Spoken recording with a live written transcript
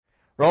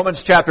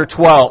Romans chapter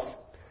 12.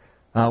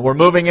 We're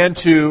moving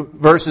into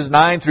verses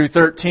 9 through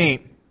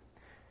 13.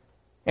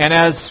 And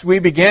as we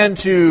begin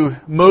to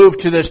move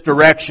to this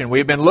direction,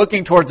 we've been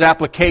looking towards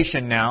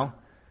application now.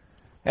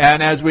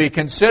 And as we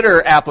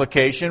consider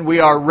application,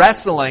 we are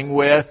wrestling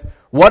with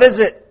what does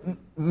it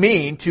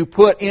mean to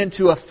put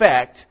into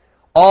effect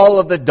all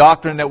of the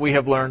doctrine that we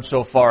have learned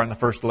so far in the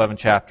first 11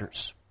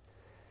 chapters.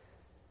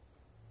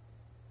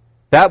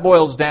 That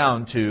boils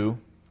down to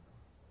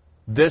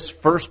this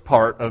first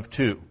part of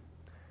 2.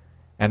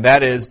 And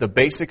that is the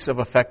basics of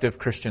effective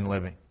Christian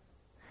living.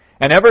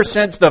 And ever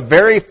since the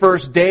very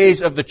first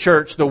days of the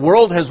church, the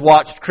world has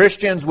watched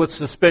Christians with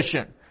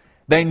suspicion.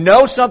 They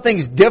know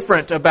something's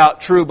different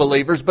about true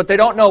believers, but they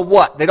don't know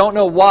what. They don't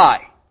know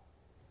why.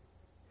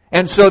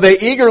 And so they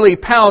eagerly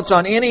pounce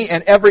on any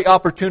and every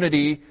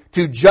opportunity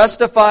to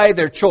justify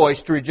their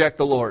choice to reject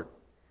the Lord.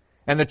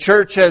 And the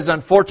church has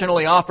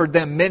unfortunately offered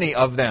them many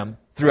of them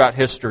throughout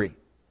history.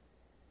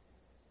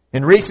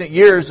 In recent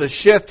years, a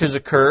shift has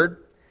occurred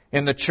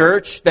in the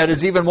church that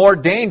is even more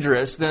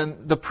dangerous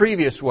than the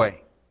previous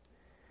way.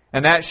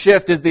 And that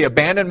shift is the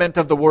abandonment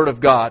of the Word of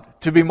God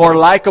to be more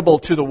likable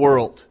to the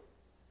world.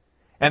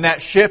 And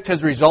that shift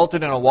has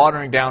resulted in a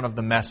watering down of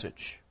the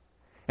message.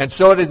 And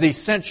so it is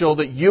essential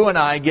that you and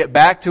I get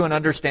back to an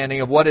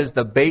understanding of what is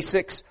the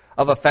basics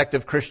of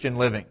effective Christian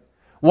living.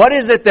 What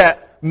is it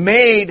that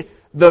made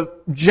the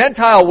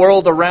Gentile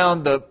world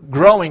around the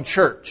growing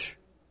church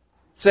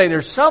say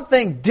there's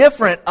something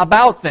different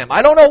about them?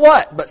 I don't know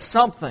what, but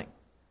something.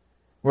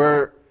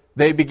 Where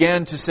they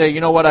began to say, you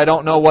know what, I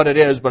don't know what it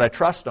is, but I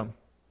trust them.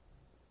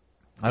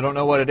 I don't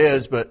know what it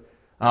is, but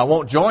I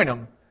won't join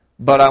them,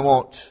 but I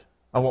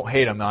won't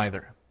hate them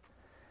either.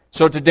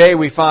 So today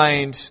we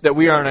find that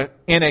we are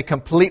in a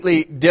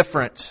completely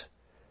different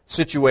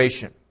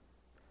situation,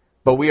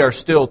 but we are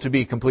still to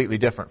be completely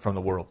different from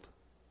the world.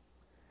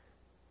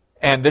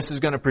 And this is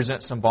going to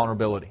present some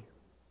vulnerability.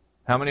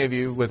 How many of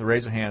you, with a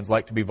raise of hands,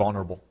 like to be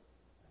vulnerable?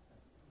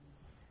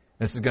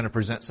 This is going to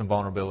present some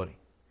vulnerability.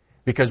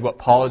 Because what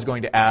Paul is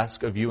going to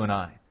ask of you and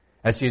I,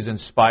 as he is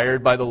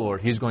inspired by the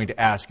Lord, he's going to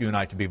ask you and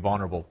I to be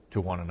vulnerable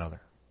to one another.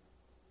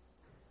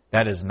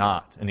 That is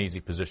not an easy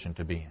position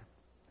to be in.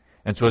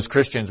 And so as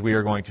Christians, we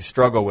are going to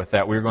struggle with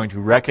that. We are going to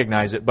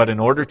recognize it. But in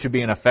order to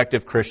be an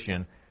effective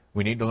Christian,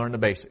 we need to learn the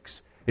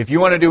basics. If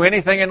you want to do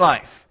anything in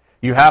life,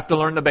 you have to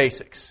learn the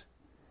basics.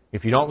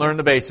 If you don't learn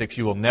the basics,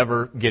 you will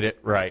never get it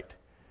right.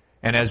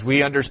 And as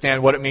we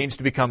understand what it means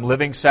to become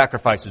living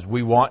sacrifices,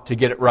 we want to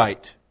get it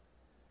right.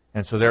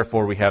 And so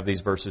therefore we have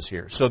these verses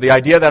here. So the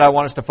idea that I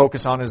want us to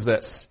focus on is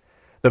this.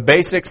 The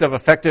basics of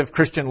effective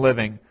Christian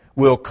living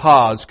will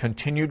cause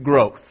continued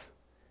growth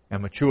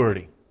and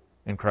maturity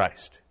in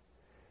Christ.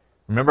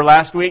 Remember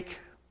last week,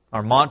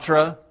 our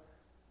mantra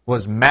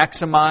was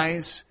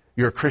maximize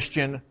your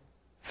Christian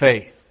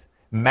faith.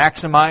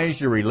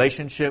 Maximize your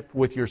relationship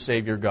with your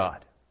Savior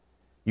God.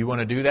 You want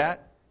to do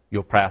that?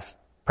 You'll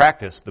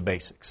practice the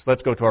basics.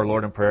 Let's go to our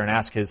Lord in prayer and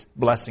ask His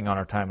blessing on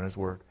our time in His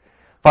Word.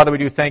 Father, we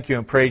do thank You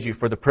and praise You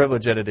for the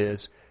privilege that it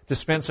is to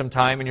spend some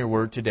time in Your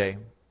Word today.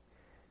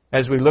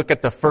 As we look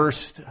at the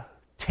first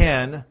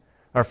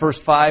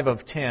 5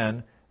 of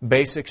 10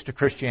 basics to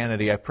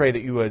Christianity, I pray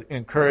that You would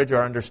encourage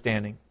our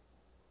understanding.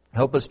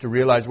 Help us to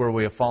realize where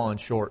we have fallen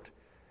short.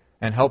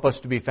 And help us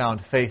to be found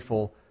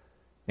faithful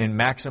in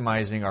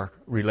maximizing our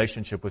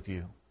relationship with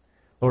You.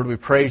 Lord, we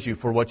praise You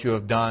for what You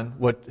have done,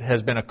 what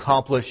has been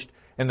accomplished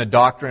in the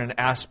doctrine and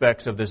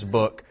aspects of this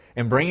book,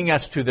 in bringing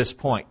us to this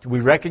point. We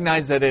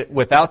recognize that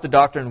without the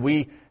doctrine,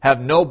 we have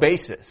no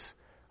basis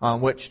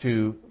on which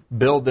to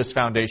build this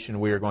foundation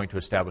we are going to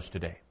establish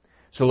today.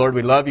 So, Lord,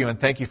 we love You and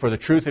thank You for the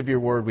truth of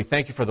Your Word. We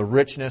thank You for the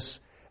richness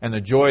and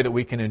the joy that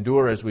we can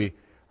endure as we,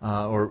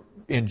 or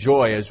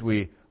enjoy as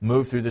we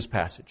move through this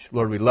passage.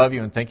 Lord, we love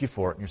You and thank You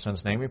for it. In Your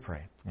Son's name we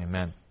pray.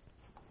 Amen.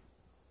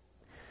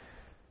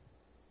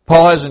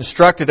 Paul has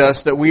instructed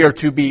us that we are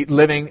to be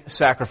living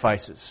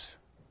sacrifices.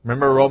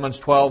 Remember Romans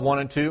 12, 1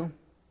 and 2?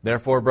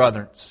 Therefore,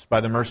 brethren,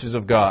 by the mercies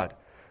of God,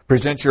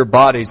 present your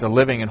bodies a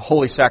living and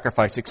holy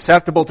sacrifice,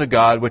 acceptable to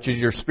God, which is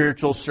your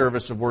spiritual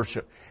service of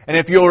worship. And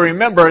if you'll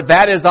remember,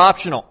 that is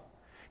optional.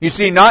 You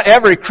see, not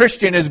every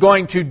Christian is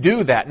going to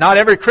do that. Not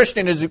every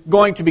Christian is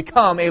going to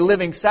become a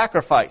living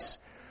sacrifice.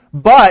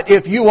 But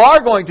if you are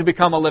going to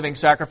become a living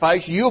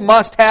sacrifice, you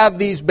must have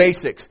these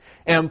basics.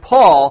 And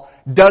Paul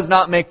does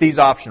not make these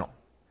optional.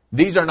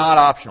 These are not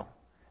optional.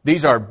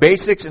 These are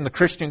basics in the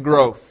Christian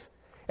growth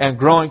and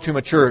growing to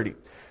maturity.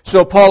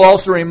 So Paul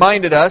also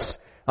reminded us,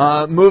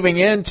 moving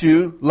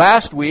into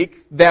last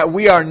week, that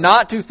we are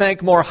not to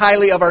think more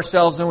highly of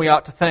ourselves than we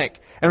ought to think.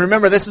 And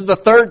remember, this is the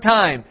third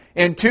time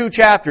in 2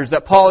 chapters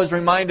that Paul has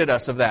reminded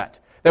us of that.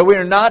 That we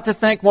are not to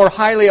think more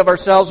highly of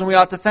ourselves than we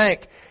ought to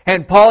think.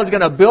 And Paul is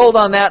going to build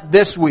on that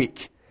this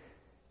week.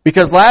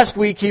 Because last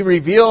week he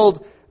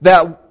revealed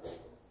that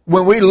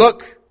when we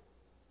look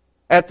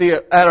at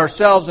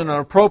ourselves in an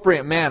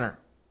appropriate manner,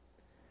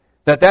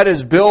 that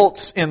is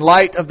built in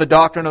light of the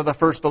doctrine of the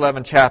first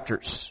 11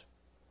 chapters.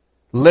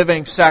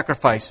 Living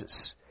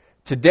sacrifices.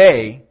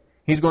 Today,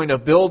 He's going to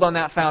build on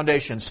that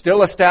foundation,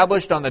 still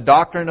established on the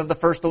doctrine of the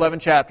first 11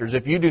 chapters.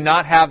 If you do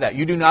not have that,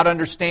 you do not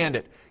understand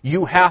it,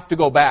 you have to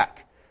go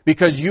back,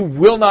 because you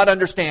will not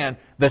understand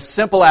the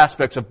simple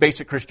aspects of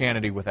basic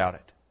Christianity without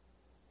it.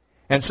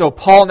 And so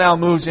Paul now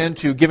moves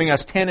into giving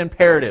us 10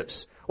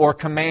 imperatives or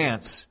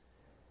commands.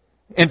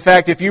 In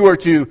fact, if you were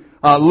to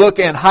look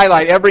and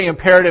highlight every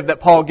imperative that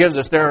Paul gives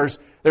us,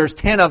 there's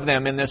 10 of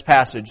them in this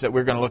passage that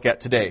we're going to look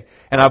at today.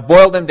 And I've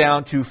boiled them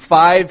down to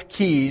 5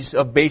 keys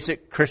of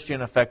basic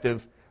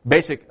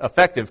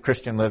effective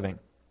Christian living.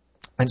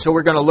 And so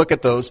we're going to look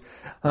at those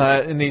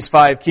in these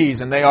 5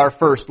 keys. And they are,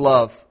 first,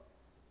 love.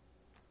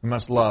 We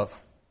must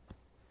love.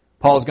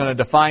 Paul's going to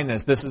define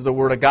this. This is the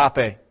word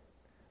agape.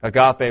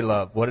 Agape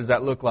love. What does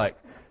that look like?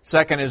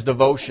 Second is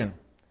devotion.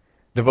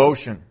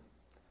 Devotion.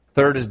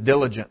 Third is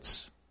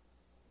diligence.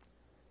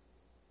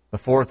 The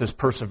fourth is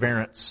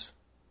perseverance.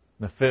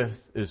 The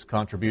fifth is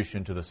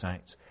contribution to the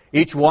saints.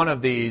 Each one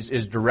of these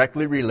is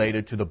directly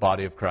related to the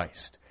body of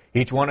Christ.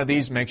 Each one of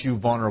these makes you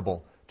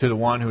vulnerable to the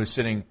one who is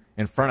sitting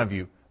in front of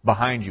you,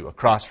 behind you,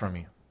 across from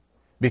you.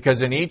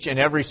 Because in each and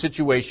every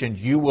situation,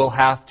 you will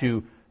have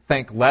to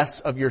think less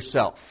of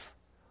yourself.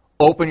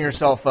 Open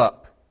yourself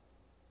up.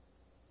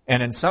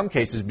 And in some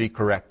cases, be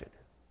corrected.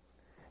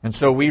 And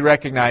so we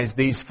recognize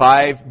these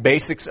 5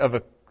 basics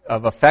of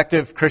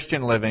effective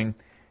Christian living,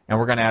 and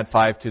we're going to add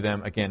 5 to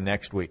them again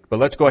next week. But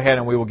let's go ahead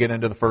and we will get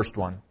into the first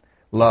one.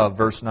 Love,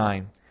 verse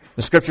 9.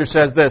 The Scripture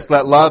says this,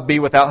 "Let love be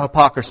without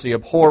hypocrisy.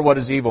 Abhor what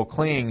is evil.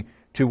 Cling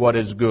to what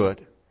is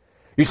good."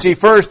 You see,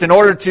 first, in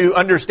order to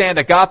understand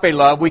agape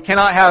love, we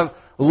cannot have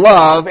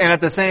love and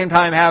at the same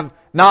time have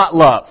not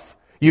love.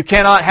 You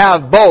cannot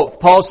have both.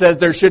 Paul says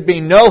there should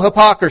be no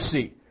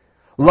hypocrisy.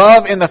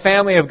 Love in the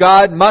family of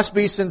God must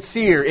be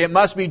sincere. It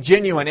must be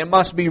genuine. It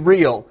must be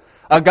real.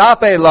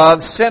 Agape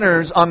love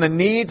centers on the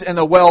needs and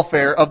the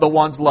welfare of the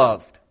ones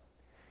loved.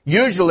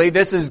 Usually,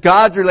 this is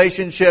God's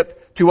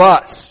relationship to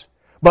us.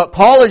 But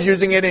Paul is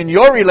using it in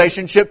your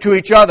relationship to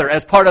each other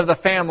as part of the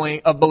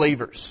family of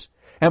believers.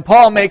 And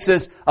Paul makes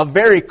this a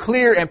very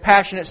clear and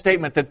passionate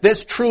statement that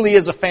this truly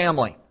is a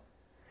family.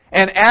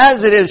 And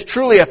as it is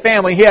truly a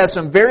family, he has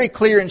some very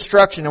clear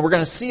instruction, and we're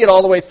going to see it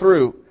all the way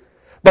through.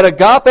 But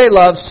agape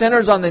love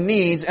centers on the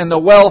needs and the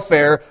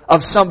welfare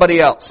of somebody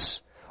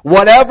else.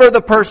 Whatever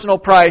the personal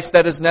price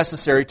that is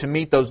necessary to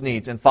meet those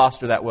needs and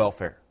foster that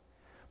welfare.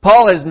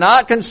 Paul is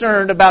not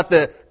concerned about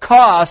the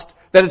cost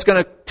that it's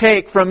going to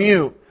take from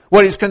you.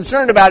 What he's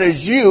concerned about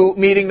is you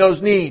meeting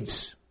those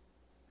needs.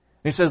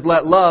 He says,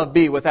 let love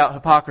be without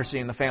hypocrisy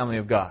in the family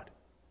of God.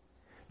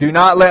 Do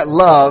not let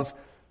love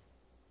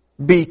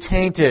be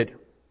tainted.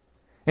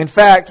 In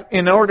fact,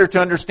 in order to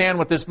understand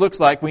what this looks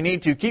like, we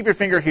need to keep your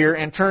finger here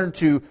and turn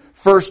to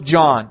 1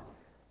 John.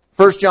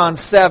 1 John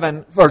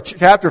 7, or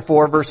chapter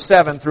 4, verse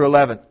 7 through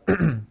 11.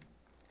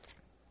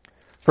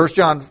 1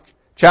 John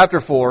chapter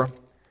 4,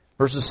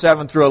 verses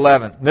 7 through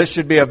 11. This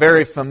should be a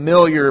very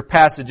familiar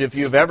passage if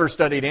you've ever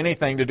studied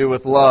anything to do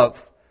with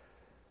love.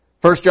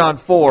 1 John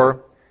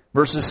 4,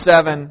 verses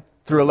 7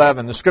 through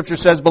 11. The Scripture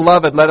says,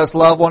 "Beloved, let us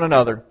love one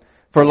another.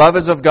 For love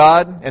is of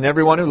God, and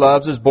everyone who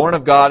loves is born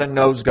of God and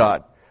knows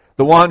God.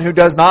 The one who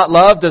does not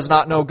love does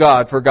not know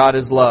God, for God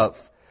is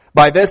love.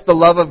 By this the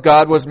love of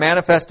God was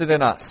manifested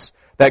in us,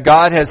 that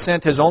God has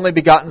sent His only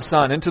begotten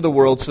Son into the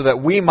world so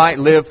that we might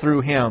live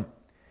through Him.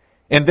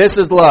 And this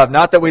is love,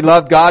 not that we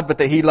loved God, but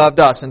that He loved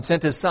us and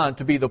sent His Son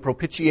to be the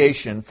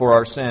propitiation for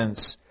our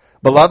sins.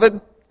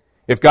 Beloved,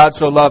 if God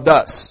so loved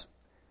us,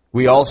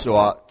 we also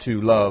ought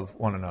to love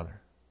one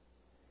another."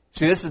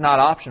 See, this is not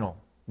optional,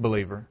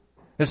 believer.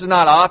 This is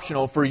not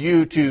optional for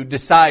you to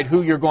decide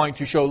who you're going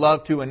to show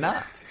love to and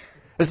not.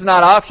 This is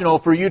not optional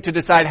for you to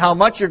decide how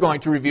much you're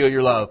going to reveal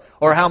your love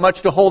or how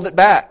much to hold it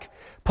back.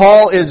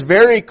 Paul is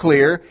very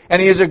clear,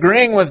 and he is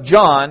agreeing with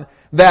John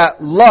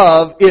that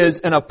love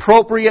is an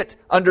appropriate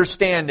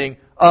understanding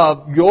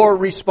of your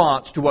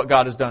response to what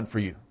God has done for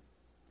you.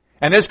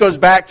 And this goes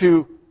back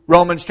to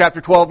Romans chapter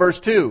 12, verse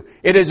 2.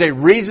 It is a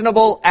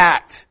reasonable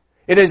act.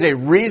 It is a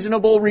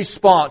reasonable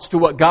response to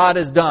what God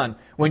has done.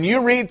 When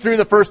you read through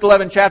the first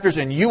 11 chapters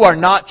and you are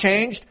not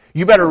changed,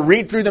 you better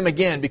read through them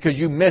again because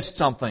you missed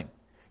something.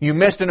 You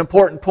missed an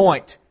important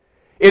point.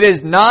 It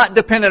is not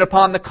dependent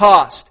upon the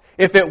cost.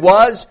 If it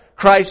was,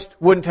 Christ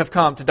wouldn't have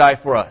come to die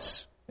for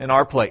us in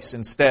our place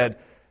instead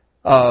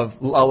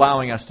of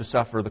allowing us to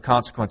suffer the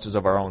consequences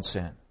of our own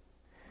sin.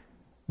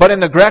 But in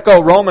the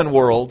Greco-Roman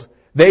world,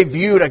 they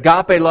viewed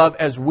agape love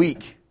as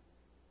weak.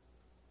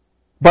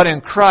 But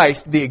in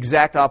Christ, the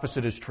exact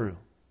opposite is true.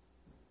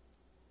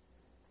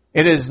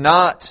 It is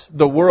not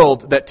the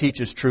world that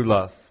teaches true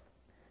love.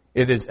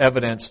 It is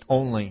evidenced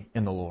only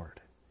in the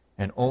Lord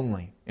and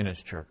only in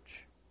His church.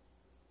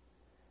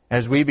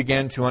 As we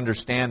begin to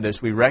understand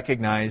this, we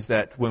recognize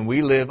that when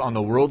we live on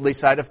the worldly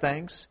side of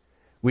things,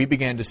 we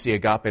begin to see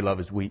agape love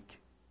as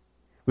weak.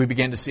 We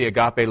begin to see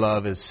agape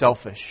love as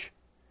selfish,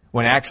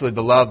 when actually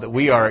the love that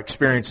we are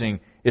experiencing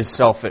is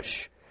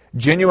selfish.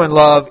 Genuine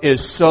love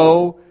is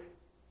so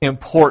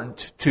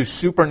important to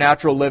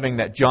supernatural living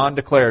that John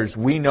declares,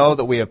 we know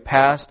that we have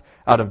passed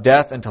out of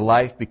death into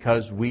life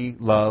because we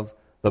love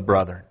the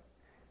brethren.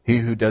 He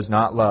who does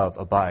not love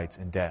abides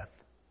in death.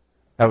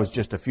 That was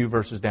just a few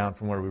verses down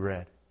from where we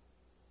read.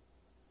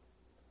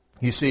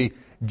 You see,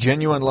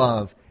 genuine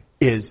love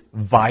is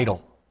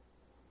vital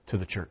to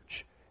the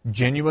church.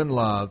 Genuine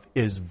love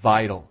is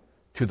vital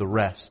to the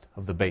rest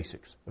of the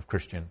basics of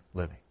Christian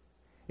living.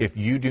 If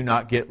you do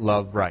not get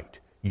love right,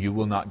 you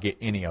will not get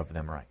any of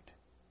them right.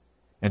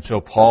 And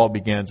so Paul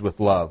begins with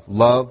love.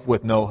 Love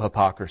with no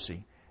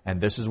hypocrisy. And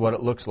this is what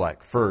it looks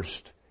like.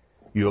 First,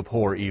 you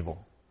abhor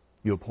evil.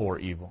 You abhor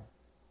evil.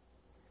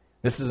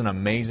 This is an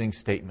amazing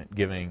statement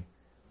giving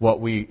what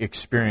we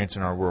experience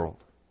in our world.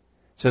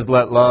 It says,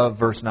 let love,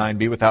 verse 9,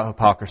 be without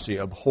hypocrisy.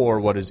 Abhor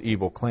what is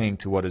evil. Cling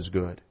to what is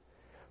good.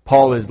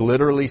 Paul is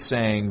literally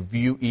saying,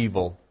 view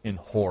evil in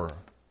horror.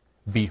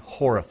 Be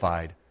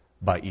horrified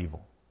by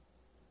evil.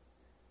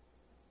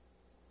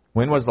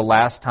 When was the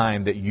last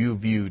time that you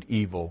viewed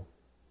evil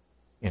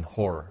in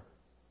horror?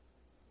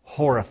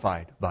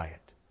 Horrified by it.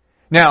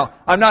 Now,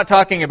 I'm not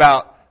talking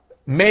about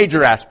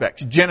major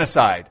aspects,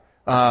 genocide,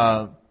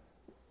 or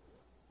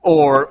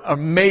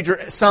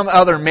some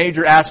other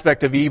major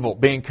aspect of evil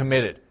being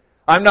committed.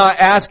 I'm not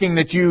asking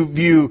that you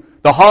view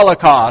the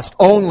Holocaust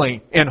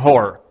only in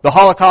horror. The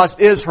Holocaust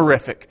is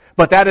horrific,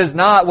 but that is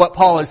not what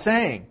Paul is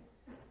saying.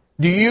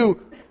 Do you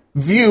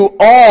view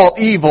all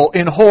evil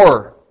in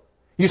horror?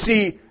 You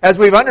see, as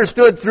we've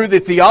understood through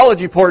the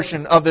theology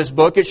portion of this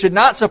book, it should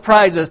not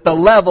surprise us the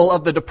level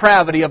of the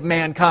depravity of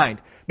mankind,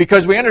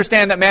 because we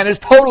understand that man is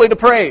totally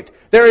depraved.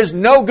 There is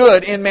no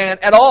good in man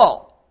at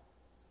all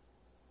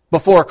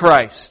before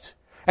Christ.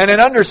 And in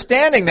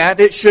understanding that,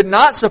 it should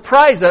not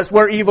surprise us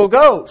where evil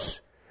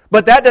goes.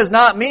 But that does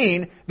not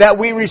mean that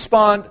we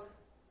respond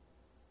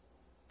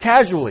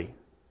casually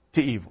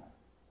to evil.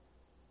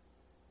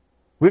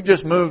 We've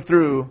just moved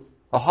through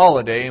a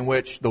holiday in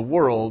which the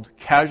world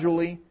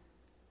casually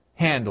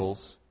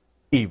handles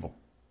evil.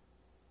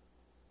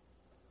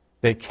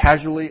 They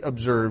casually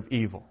observe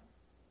evil.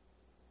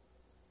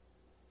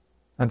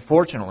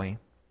 Unfortunately,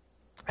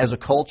 as a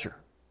culture,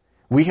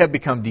 we have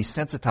become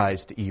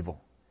desensitized to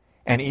evil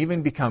and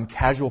even become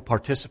casual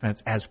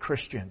participants as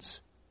Christians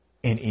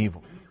in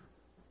evil.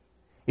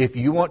 If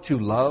you want to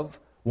love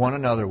one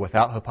another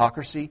without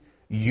hypocrisy,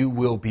 you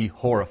will be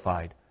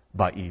horrified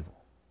by evil.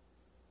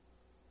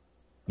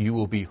 You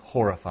will be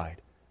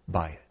horrified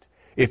by it.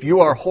 If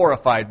you are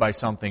horrified by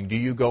something, do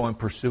you go and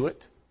pursue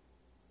it?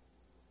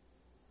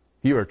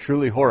 If you are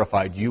truly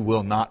horrified, you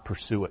will not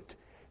pursue it.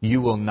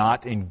 You will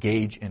not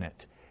engage in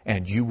it,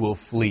 and you will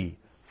flee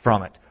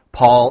from it.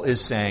 Paul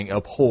is saying,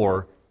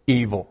 abhor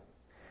evil.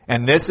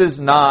 And this is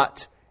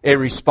not a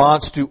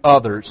response to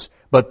others,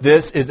 but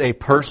this is a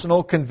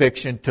personal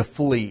conviction to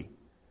flee.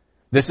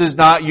 This is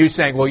not you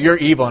saying, well, you're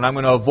evil and I'm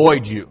going to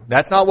avoid you.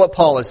 That's not what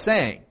Paul is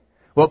saying.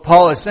 What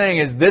Paul is saying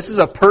is this is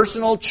a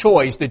personal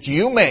choice that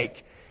you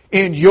make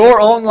in your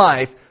own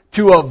life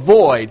to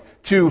avoid,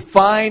 to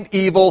find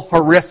evil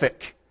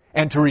horrific,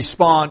 and to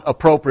respond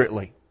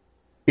appropriately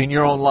in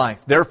your own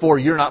life. Therefore,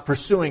 you're not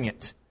pursuing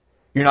it.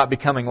 You're not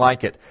becoming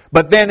like it.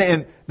 But then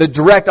in the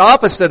direct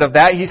opposite of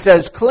that, he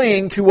says,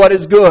 cling to what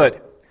is good.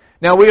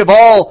 Now, we have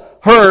all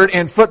heard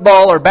in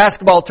football or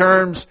basketball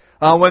terms,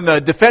 when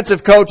the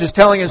defensive coach is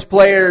telling his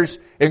players,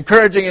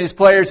 encouraging his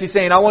players, he's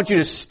saying, I want you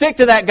to stick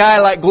to that guy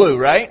like glue,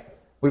 right?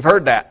 We've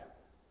heard that.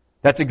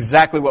 That's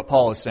exactly what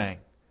Paul is saying.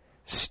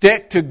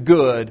 Stick to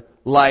good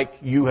like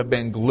you have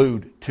been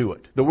glued to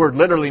it. The word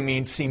literally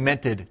means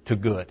cemented to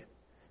good.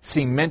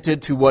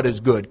 Cemented to what is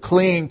good.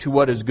 Cling to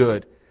what is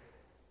good.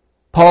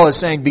 Paul is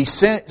saying, be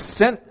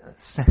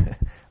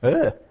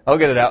I'll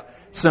get it out.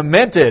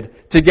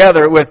 Cemented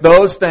together with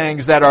those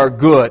things that are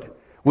good.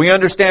 We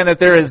understand that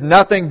there is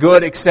nothing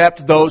good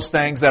except those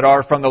things that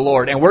are from the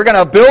Lord. And we're going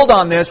to build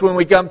on this when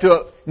we come to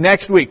it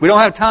next week. We don't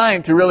have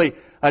time to really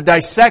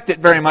dissect it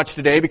very much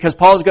today because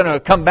Paul's going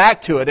to come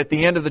back to it at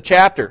the end of the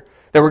chapter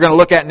that we're going to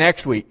look at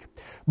next week.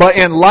 But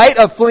in light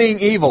of fleeing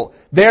evil,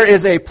 there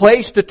is a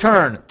place to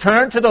turn.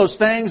 Turn to those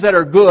things that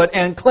are good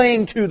and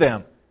cling to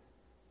them.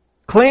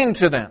 Cling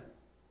to them.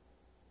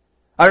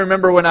 I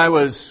remember when I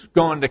was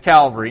going to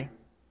Calvary,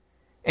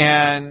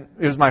 and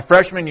it was my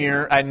freshman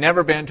year. I'd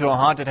never been to a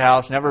haunted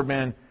house, never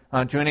been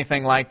to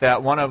anything like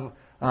that. One of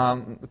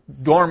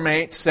dorm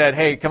mates said,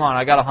 hey, come on,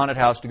 I got a haunted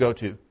house to go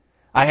to.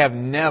 I have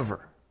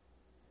never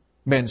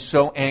been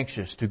so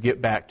anxious to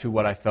get back to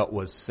what I felt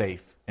was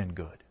safe and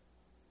good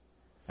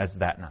as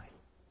that night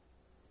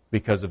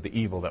because of the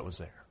evil that was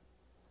there.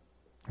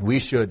 We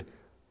should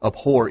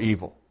abhor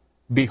evil,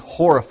 be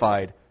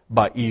horrified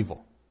by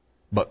evil,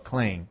 but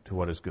cling to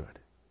what is good.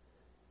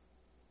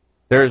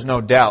 There is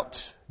no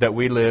doubt that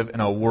we live in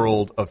a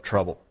world of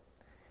trouble.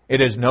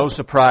 It is no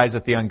surprise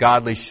that the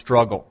ungodly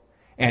struggle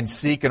and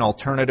seek an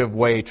alternative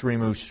way to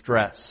remove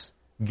stress,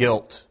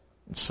 guilt,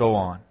 and so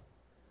on.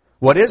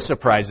 What is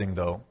surprising,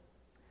 though,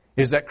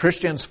 is that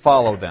Christians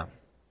follow them.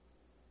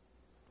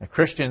 And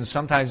Christians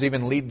sometimes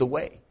even lead the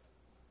way.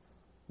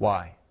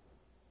 Why?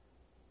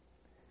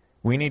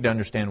 We need to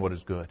understand what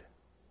is good.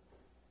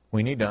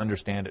 We need to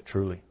understand it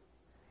truly.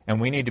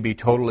 And we need to be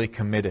totally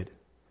committed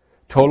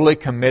totally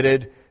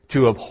committed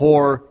to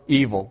abhor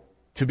evil,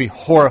 to be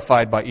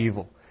horrified by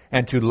evil,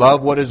 and to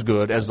love what is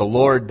good as the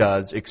Lord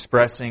does,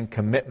 expressing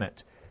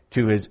commitment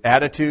to His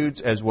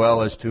attitudes as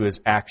well as to His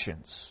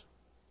actions.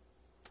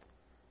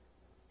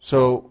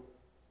 So,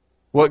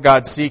 what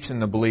God seeks in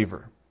the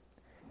believer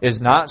is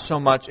not so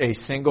much a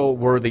single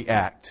worthy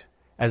act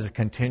as a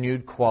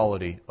continued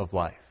quality of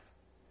life.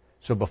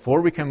 So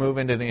before we can move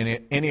into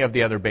any of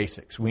the other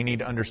basics, we need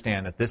to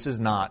understand that this is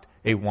not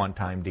a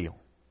one-time deal.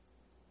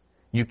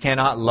 You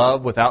cannot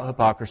love without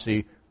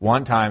hypocrisy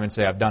one time and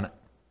say, I've done it.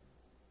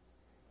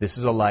 This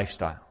is a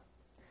lifestyle.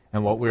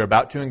 And what we're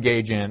about to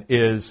engage in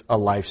is a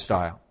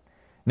lifestyle.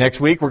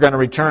 Next week, we're going to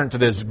return to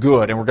this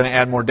good, and we're going to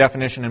add more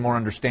definition and more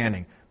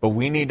understanding. But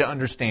we need to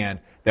understand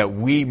that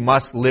we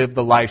must live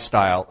the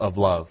lifestyle of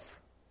love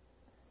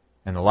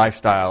and the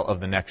lifestyle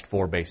of the next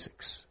four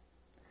basics.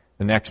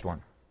 The next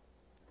one,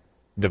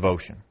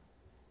 devotion.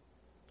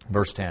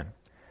 Verse 10.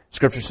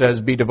 Scripture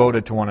says, be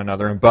devoted to one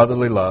another in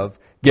brotherly love,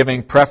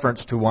 giving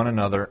preference to one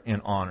another in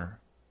honor.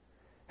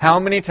 How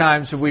many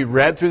times have we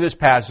read through this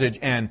passage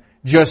and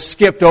just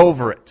skipped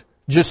over it?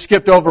 Just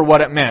skipped over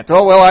what it meant.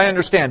 Oh, well, I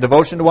understand.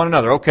 Devotion to one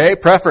another. Okay.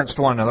 Preference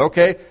to one another.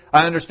 Okay.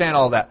 I understand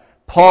all that.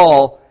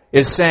 Paul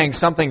is saying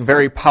something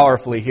very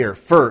powerfully here.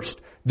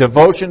 First,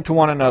 devotion to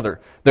one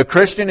another. The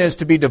Christian is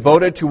to be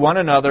devoted to one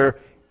another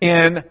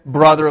in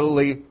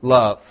brotherly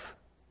love.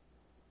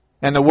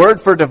 And the word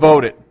for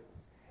devoted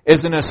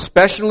is an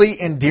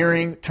especially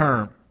endearing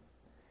term.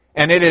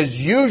 And it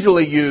is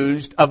usually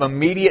used of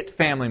immediate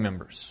family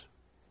members.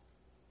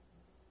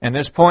 And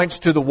this points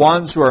to the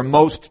ones who are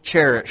most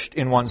cherished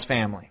in one's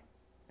family.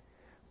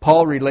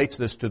 Paul relates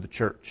this to the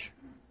church.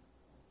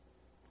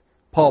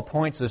 Paul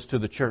points this to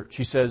the church.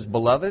 He says,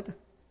 beloved,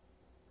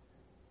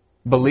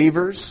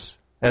 believers,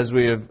 as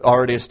we have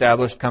already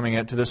established coming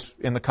into this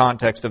in the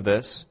context of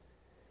this,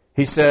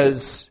 he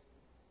says,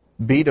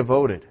 be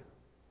devoted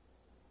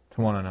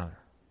to one another.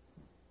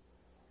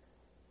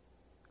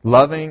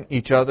 Loving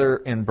each other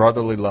in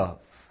brotherly love.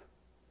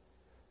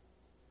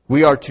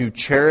 We are to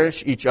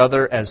cherish each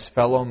other as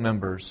fellow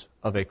members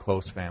of a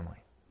close family.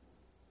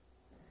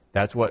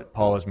 That's what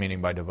Paul is meaning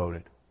by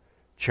devoted.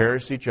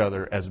 Cherish each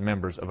other as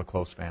members of a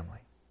close family.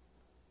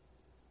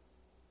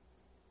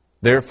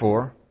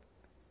 Therefore,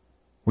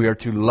 we are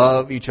to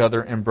love each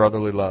other in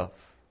brotherly love.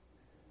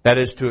 That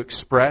is to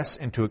express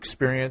and to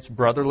experience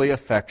brotherly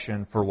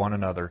affection for one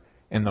another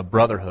in the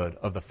brotherhood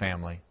of the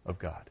family of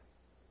God.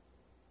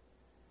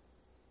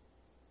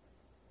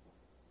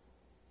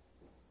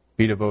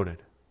 Be devoted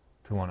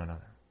to one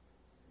another.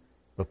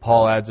 But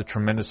Paul adds a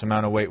tremendous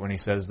amount of weight when he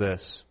says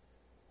this.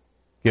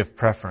 Give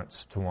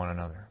preference to one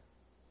another.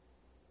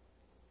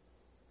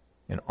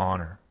 In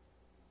honor.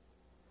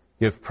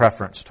 Give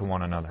preference to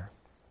one another.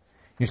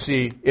 You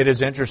see, it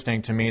is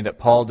interesting to me that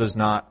Paul does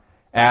not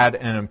add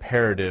an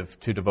imperative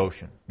to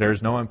devotion. There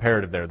is no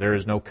imperative there. There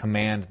is no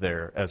command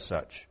there as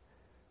such.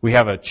 We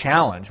have a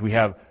challenge. We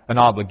have an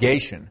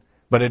obligation.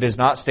 But it is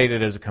not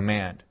stated as a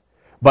command.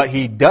 But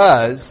he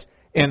does,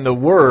 in the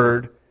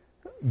word,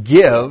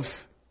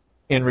 give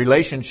in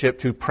relationship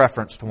to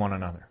preference to one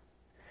another.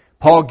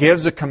 Paul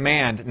gives a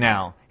command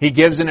now. He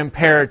gives an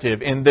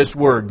imperative in this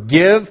word.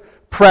 Give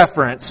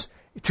preference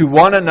to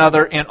one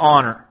another in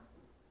honor.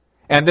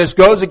 And this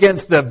goes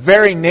against the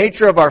very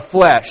nature of our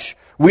flesh.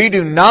 We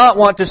do not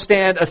want to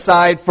stand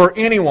aside for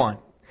anyone.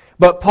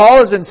 But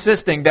Paul is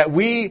insisting that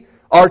we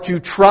are to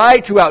try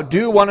to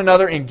outdo one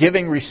another in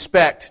giving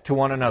respect to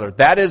one another.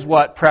 That is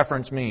what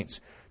preference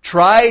means.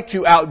 Try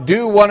to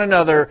outdo one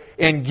another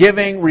in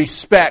giving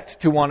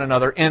respect to one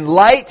another in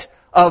light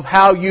of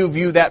how you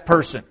view that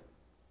person.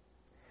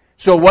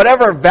 So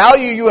whatever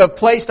value you have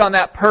placed on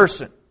that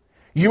person,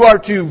 you are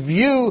to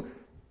view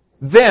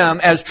them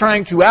as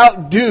trying to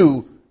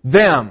outdo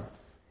them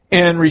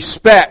in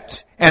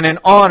respect and in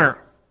honor.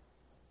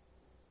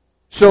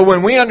 So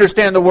when we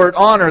understand the word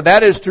honor,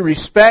 that is to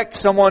respect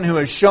someone who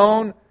has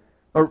shown,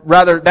 or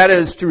rather, that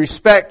is to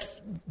respect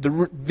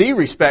the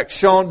respect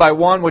shown by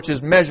one which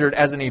is measured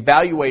as an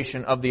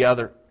evaluation of the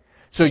other.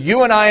 So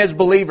you and I as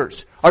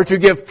believers are to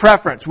give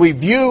preference. We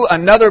view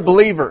another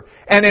believer.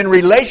 And in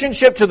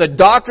relationship to the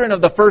doctrine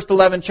of the first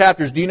 11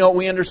 chapters, do you know what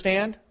we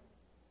understand?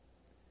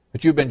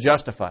 That you've been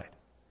justified.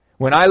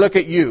 When I look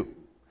at you,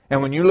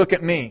 and when you look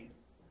at me,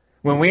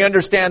 when we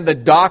understand the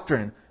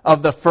doctrine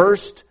of the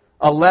first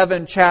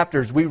 11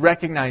 chapters, we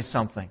recognize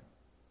something.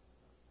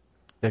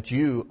 That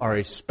you are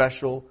a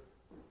special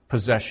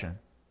possession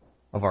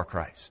of our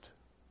Christ.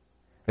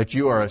 That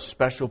you are a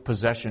special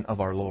possession of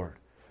our Lord.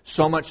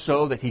 So much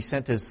so that He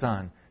sent His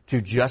Son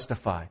to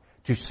justify,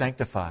 to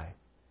sanctify,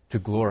 to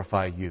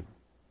glorify you.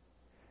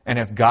 And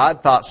if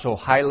God thought so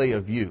highly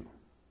of you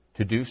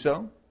to do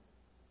so,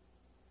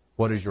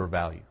 what is your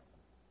value?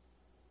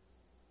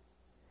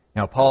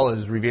 Now, Paul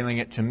is revealing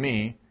it to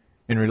me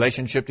in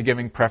relationship to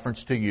giving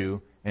preference to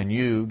you and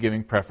you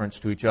giving preference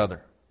to each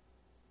other.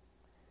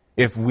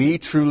 If we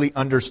truly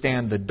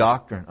understand the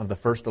doctrine of the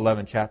first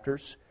 11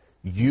 chapters,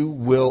 you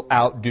will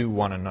outdo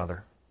one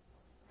another.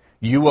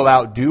 You will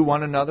outdo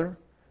one another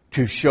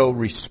to show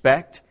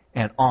respect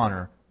and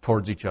honor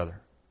towards each other.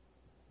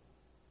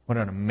 What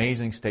an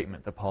amazing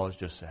statement that Paul has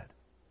just said.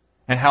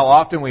 And how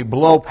often we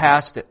blow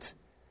past it.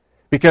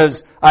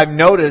 Because I've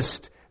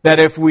noticed that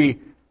if we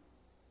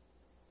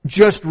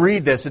just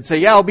read this and say,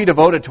 yeah, I'll be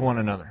devoted to one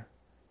another.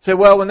 Say,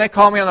 well, when they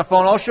call me on the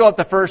phone, I'll show up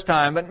the first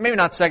time, but maybe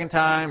not second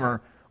time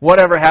or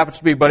whatever it happens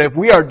to be. But if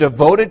we are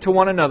devoted to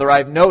one another,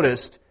 I've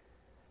noticed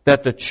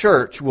that the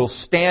church will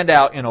stand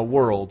out in a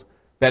world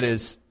that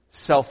is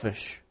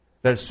selfish,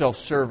 that is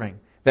self-serving,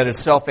 that is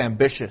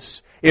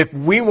self-ambitious. If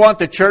we want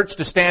the church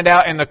to stand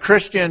out and the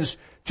Christians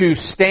to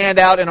stand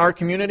out in our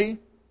community,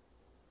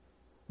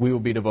 we will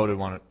be devoted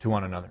to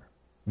one another,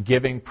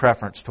 giving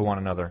preference to one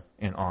another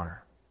in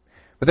honor.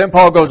 But then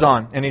Paul goes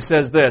on and he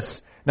says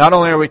this, not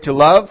only are we to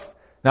love,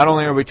 not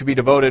only are we to be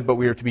devoted, but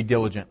we are to be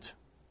diligent.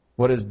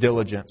 What is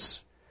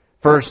diligence?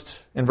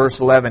 First, in verse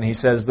 11, he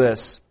says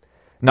this,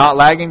 not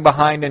lagging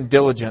behind in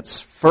diligence,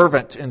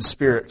 fervent in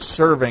spirit,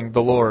 serving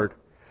the Lord.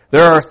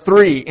 There are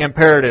 3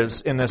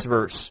 imperatives in this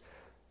verse.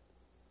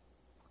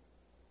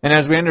 And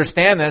as we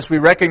understand this, we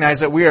recognize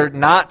that we are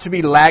not to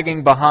be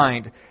lagging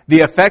behind.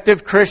 The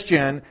effective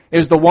Christian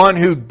is the one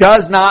who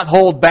does not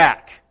hold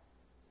back,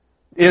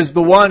 is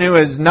the one who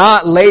is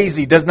not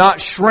lazy, does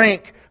not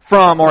shrink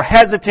from or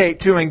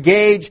hesitate to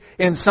engage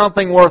in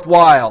something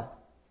worthwhile.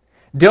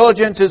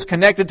 Diligence is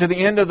connected to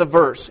the end of the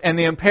verse and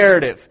the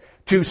imperative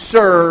to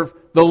serve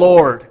the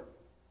Lord.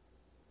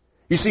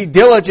 You see,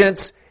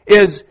 diligence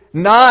is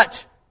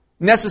not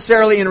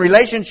necessarily in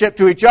relationship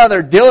to each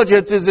other.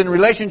 Diligence is in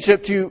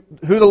relationship to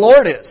who the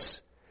Lord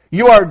is.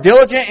 You are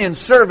diligent in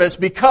service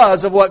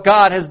because of what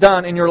God has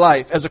done in your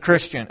life as a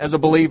Christian, as a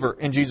believer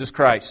in Jesus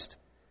Christ.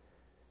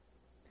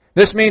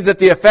 This means that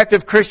the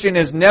effective Christian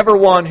is never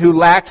one who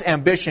lacks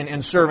ambition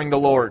in serving the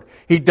Lord.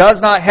 He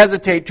does not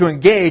hesitate to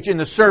engage in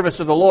the service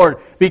of the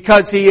Lord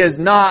because he is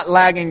not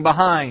lagging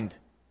behind.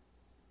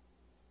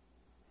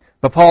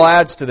 But Paul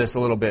adds to this a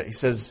little bit. He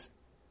says,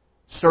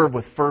 serve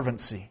with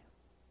fervency.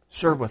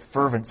 Serve with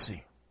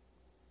fervency.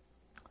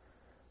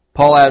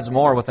 Paul adds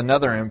more with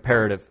another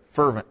imperative,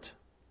 fervent.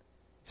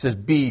 He says,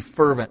 be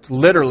fervent.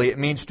 Literally, it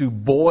means to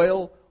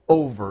boil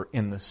over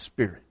in the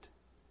Spirit.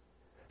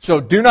 So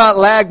do not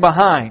lag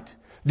behind.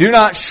 Do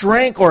not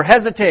shrink or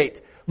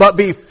hesitate, but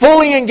be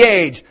fully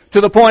engaged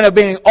to the point of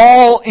being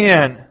all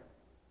in.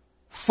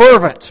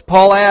 Fervent.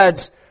 Paul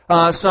adds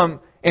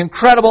some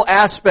incredible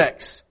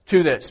aspects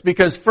to this,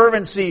 because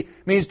fervency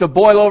means to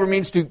boil over,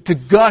 means to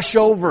gush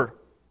over.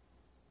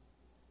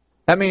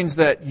 That means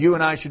that you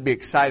and I should be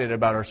excited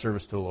about our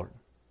service to the Lord.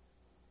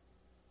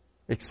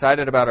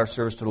 Excited about our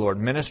service to the Lord.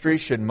 Ministry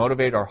should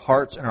motivate our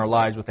hearts and our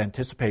lives with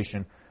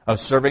anticipation of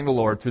serving the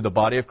Lord through the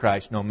body of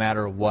Christ, no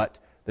matter what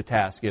the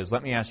task is.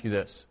 Let me ask you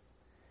this.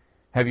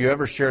 Have you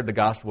ever shared the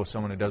gospel with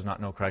someone who does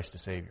not know Christ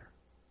as Savior?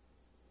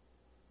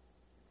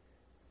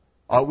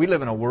 We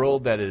live in a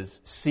world that is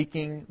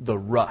seeking the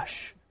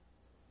rush,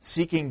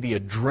 seeking the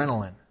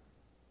adrenaline,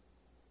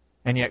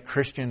 and yet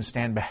Christians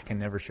stand back and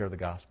never share the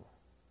gospel.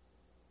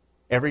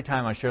 Every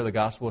time I share the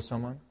gospel with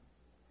someone,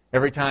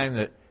 every time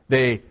that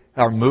they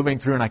are moving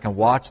through and I can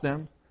watch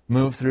them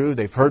move through,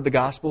 they've heard the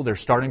gospel, they're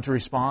starting to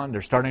respond,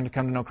 they're starting to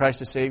come to know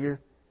Christ as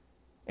Savior,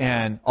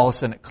 and all of a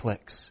sudden it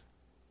clicks.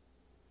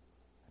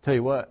 I tell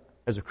you what,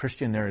 as a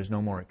Christian, there is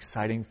no more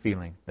exciting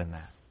feeling than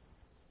that.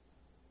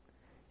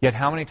 Yet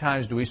how many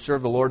times do we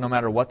serve the Lord no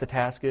matter what the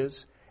task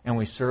is, and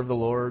we serve the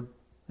Lord,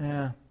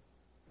 I'll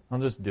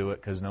just do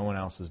it because no one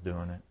else is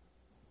doing it.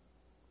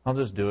 I'll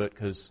just do it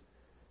because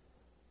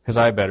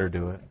I better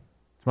do it.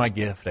 It's my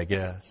gift, I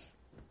guess.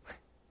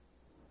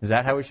 Is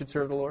that how we should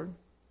serve the Lord?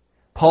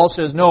 Paul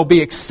says, no,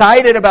 be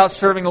excited about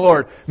serving the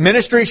Lord.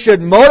 Ministry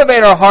should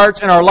motivate our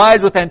hearts and our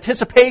lives with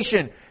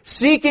anticipation,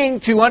 seeking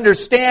to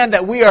understand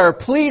that we are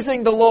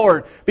pleasing the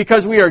Lord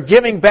because we are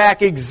giving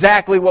back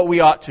exactly what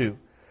we ought to.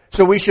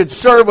 So we should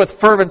serve with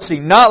fervency,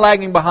 not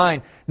lagging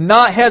behind,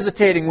 not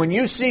hesitating. When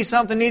you see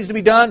something needs to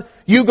be done,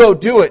 you go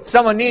do it.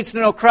 Someone needs to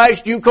know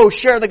Christ, you go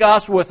share the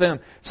gospel with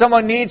them.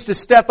 Someone needs to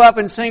step up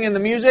and sing in the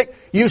music,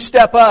 you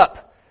step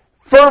up.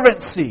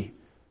 Fervency.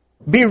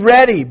 Be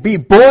ready. Be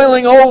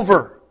boiling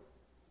over.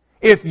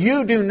 If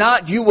you do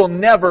not, you will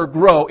never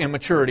grow in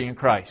maturity in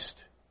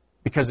Christ,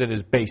 because it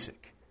is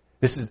basic.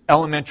 This is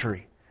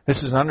elementary.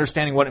 This is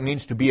understanding what it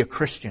means to be a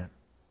Christian.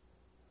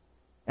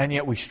 And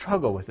yet we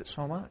struggle with it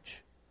so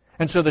much.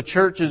 And so the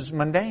church is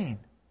mundane,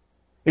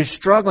 is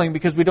struggling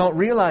because we don't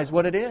realize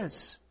what it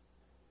is.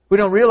 We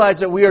don't realize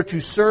that we are to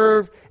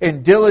serve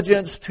in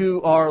diligence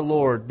to our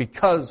Lord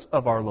because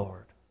of our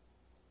Lord.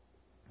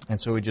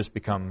 And so we just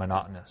become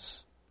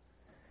monotonous.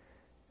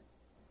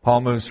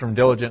 Paul moves from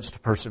diligence to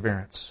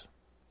perseverance.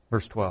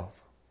 Verse 12.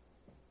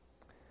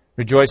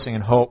 Rejoicing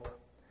in hope,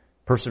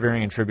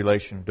 persevering in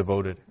tribulation,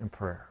 devoted in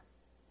prayer.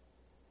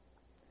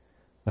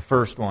 The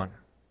first one,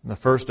 the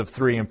first of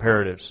 3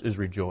 imperatives is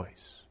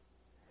rejoice.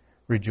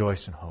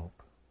 Rejoice in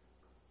hope.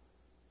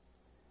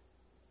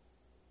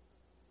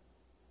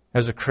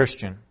 As a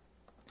Christian,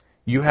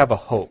 you have a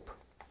hope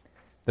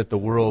that the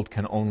world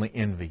can only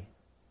envy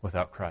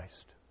without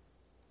Christ.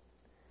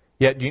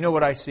 Yet, do you know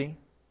what I see?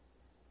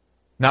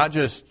 Not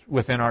just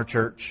within our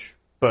church,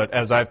 but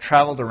as I've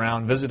traveled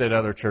around, visited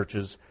other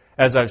churches,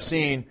 as I've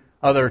seen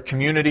other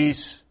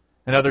communities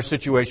and other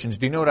situations,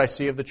 do you know what I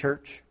see of the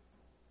church?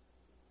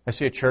 I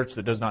see a church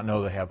that does not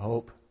know they have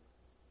hope.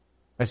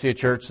 I see a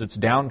church that's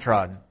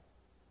downtrodden.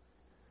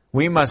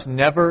 We must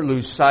never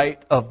lose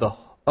sight of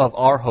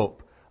our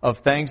hope, of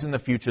things in the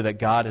future that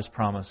God has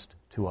promised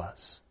to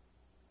us.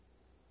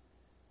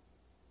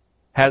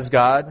 Has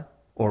God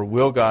or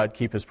will God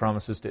keep His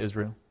promises to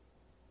Israel?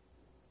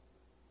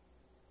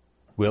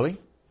 Will He?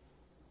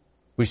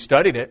 We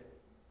studied it.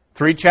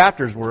 3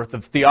 chapters worth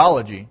of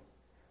theology.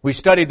 We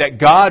studied that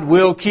God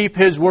will keep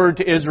His word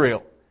to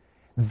Israel.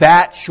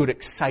 That should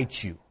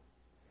excite you.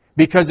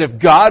 Because if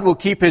God will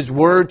keep His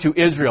word to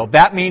Israel,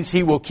 that means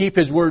He will keep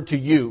His word to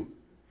you.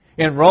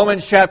 In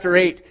Romans chapter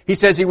 8, He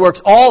says He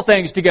works all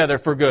things together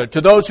for good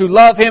to those who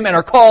love Him and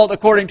are called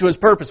according to His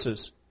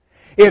purposes.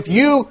 If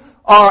you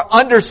are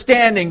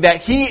understanding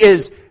that He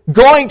is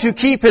going to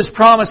keep His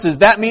promises,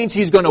 that means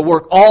He's going to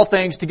work all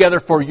things together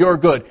for your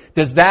good.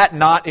 Does that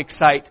not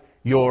excite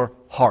your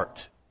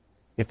heart?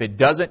 If it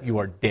doesn't, you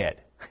are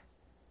dead.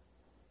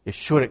 It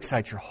should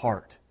excite your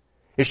heart.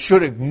 It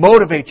should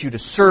motivate you to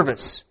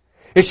service.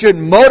 It should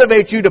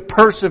motivate you to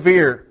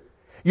persevere.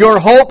 Your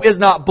hope is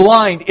not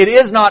blind. It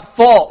is not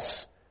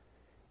false.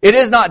 It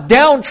is not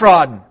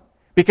downtrodden.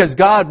 Because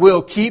God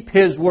will keep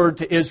His word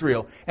to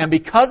Israel. And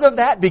because of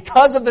that,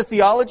 because of the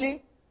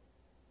theology,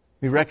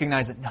 we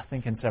recognize that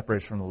nothing can separate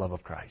us from the love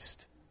of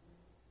Christ.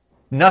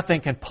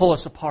 Nothing can pull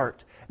us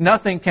apart.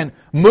 Nothing can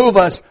move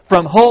us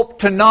from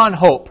hope to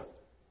non-hope.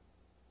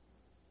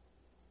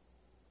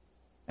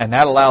 And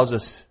that allows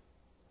us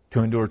to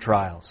endure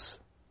trials.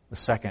 The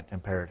second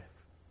imperative.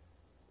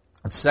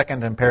 The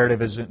second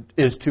imperative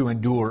is to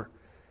endure.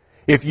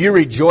 If you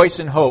rejoice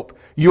in hope,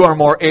 you are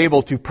more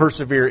able to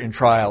persevere in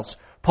trials.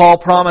 Paul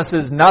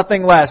promises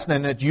nothing less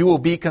than that you will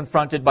be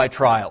confronted by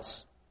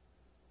trials.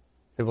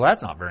 You say, well,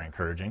 that's not very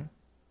encouraging.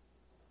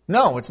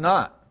 No, it's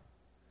not.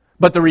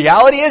 But the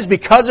reality is,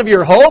 because of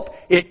your hope,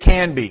 it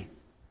can be.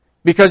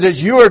 Because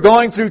as you are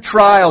going through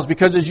trials,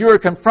 because as you are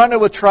confronted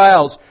with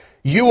trials,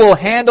 you will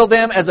handle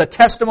them as a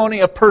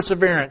testimony of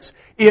perseverance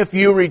if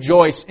you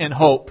rejoice in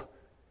hope.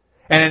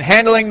 And in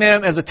handling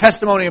them as a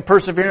testimony of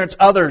perseverance,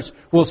 others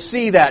will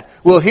see that,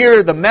 will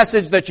hear the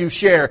message that you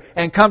share,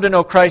 and come to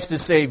know Christ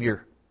as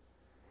Savior.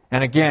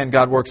 And again,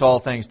 God works all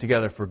things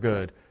together for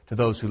good to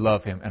those who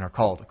love Him and are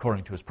called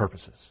according to His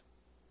purposes.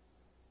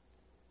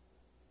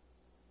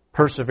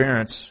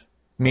 Perseverance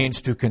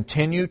means to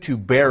continue to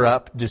bear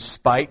up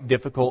despite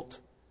difficulty.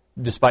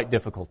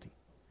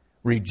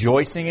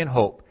 Rejoicing in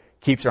hope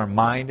keeps our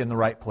mind in the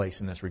right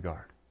place in this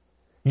regard.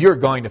 You're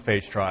going to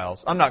face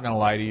trials. I'm not going to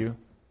lie to you.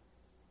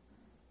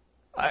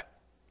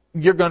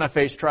 You're going to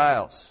face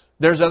trials.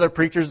 There's other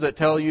preachers that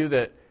tell you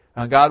that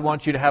God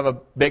wants you to have a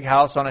big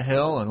house on a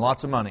hill and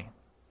lots of money.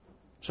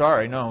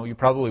 Sorry, no, you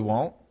probably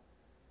won't.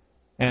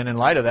 And in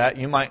light of that,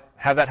 you might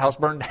have that house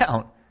burned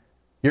down.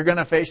 You're going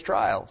to face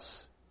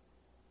trials.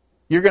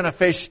 You're going to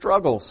face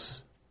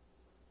struggles.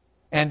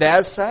 And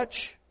as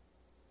such,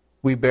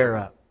 we bear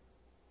up.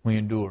 We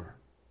endure.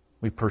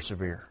 We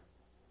persevere.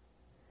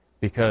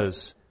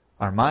 Because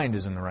our mind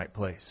is in the right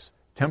place.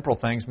 Temporal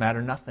things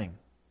matter nothing.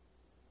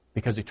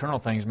 Because eternal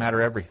things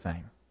matter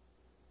everything.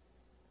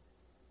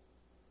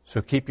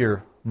 So keep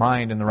your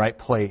mind in the right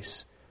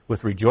place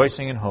with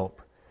rejoicing and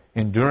hope,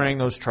 enduring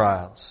those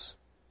trials.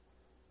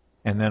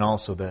 And then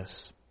also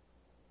this,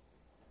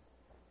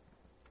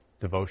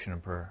 devotion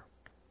and prayer.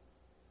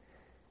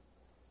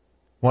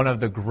 One of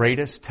the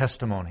greatest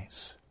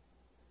testimonies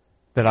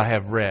that I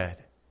have read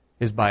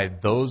is by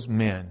those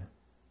men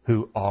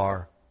who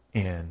are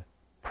in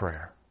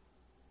prayer.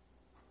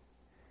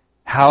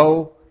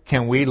 How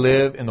can we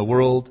live in the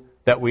world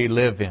that we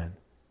live in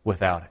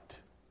without it?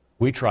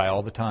 We try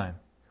all the time.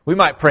 We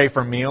might pray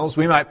for meals.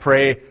 We might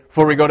pray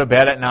before we go to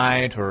bed at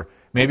night or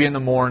maybe in the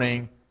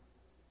morning.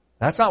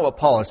 That's not what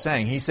Paul is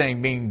saying. He's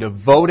saying being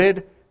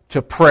devoted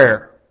to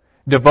prayer.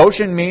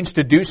 Devotion means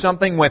to do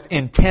something with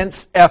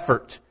intense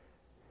effort.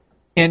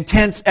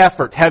 Intense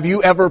effort. Have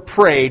you ever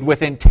prayed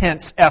with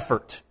intense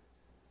effort?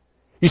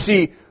 You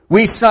see,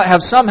 we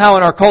have somehow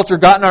in our culture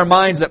gotten our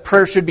minds that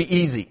prayer should be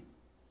easy.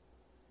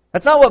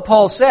 That's not what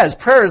Paul says.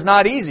 Prayer is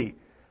not easy.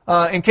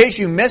 In case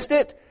you missed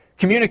it,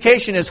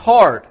 communication is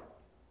hard.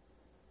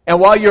 And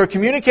while you're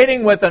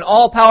communicating with an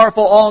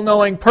all-powerful,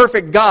 all-knowing,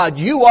 perfect God,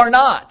 you are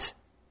not.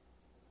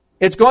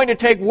 It's going to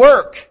take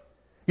work.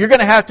 You're going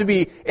to have to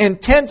be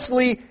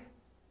intensely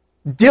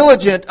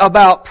diligent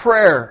about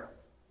prayer.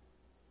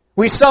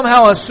 We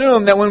somehow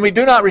assume that when we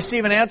do not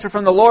receive an answer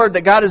from the Lord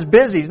that God is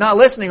busy, He's not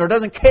listening, or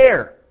doesn't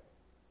care.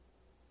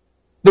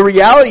 The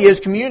reality is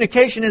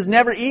communication is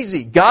never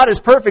easy. God is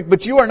perfect,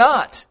 but you are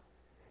not.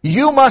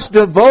 You must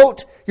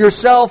devote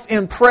yourself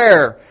in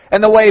prayer.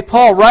 And the way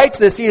Paul writes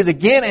this, he is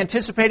again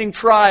anticipating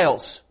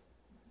trials.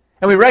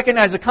 And we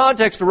recognize the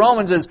context of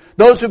Romans as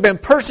those who've been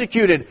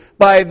persecuted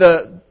by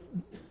the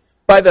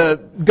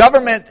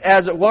government,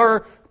 as it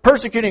were,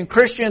 persecuting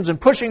Christians and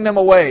pushing them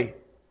away.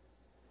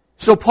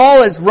 So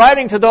Paul is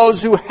writing to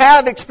those who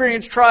have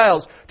experienced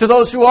trials, to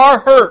those who are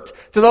hurt,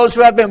 to those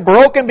who have been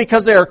broken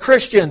because they are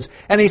Christians.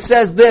 And he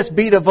says this,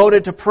 be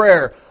devoted to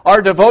prayer.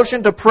 Our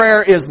devotion to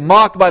prayer is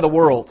mocked by the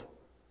world.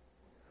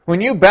 When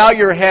you bow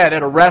your head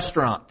at a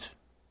restaurant,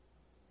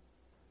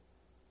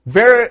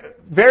 very,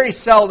 very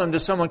seldom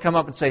does someone come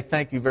up and say,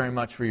 thank you very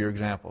much for your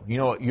example. You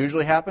know what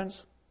usually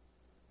happens?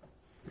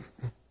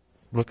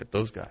 Look at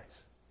those guys.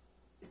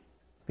 Have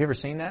you ever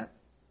seen that?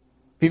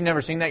 If you've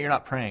never seen that, you're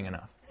not praying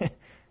enough.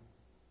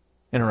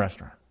 In a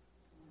restaurant.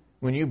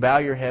 When you bow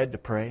your head to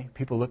pray,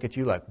 people look at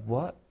you like,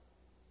 what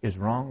is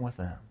wrong with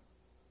them?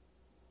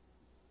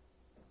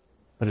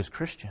 But as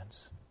Christians,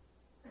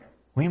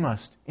 we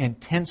must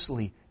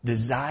intensely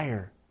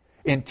desire,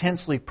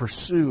 intensely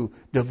pursue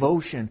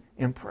devotion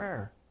in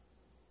prayer.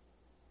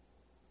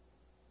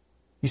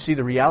 You see,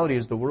 the reality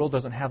is the world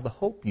doesn't have the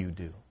hope you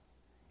do.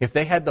 If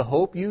they had the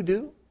hope you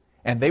do,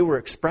 and they were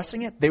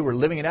expressing it, they were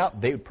living it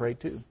out, they would pray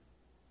too.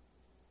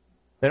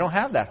 They don't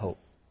have that hope.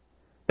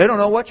 They don't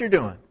know what you're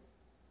doing.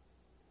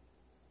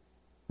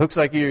 Looks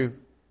like to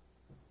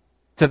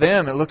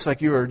them, it looks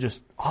like you are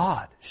just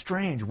odd,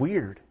 strange,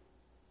 weird.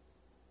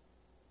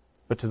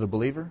 But to the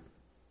believer,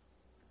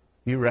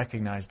 you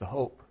recognize the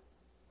hope.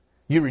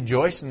 You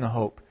rejoice in the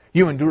hope.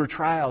 You endure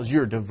trials.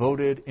 You're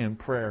devoted in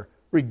prayer,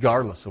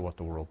 regardless of what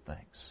the world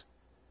thinks.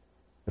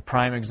 The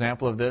prime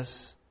example of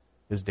this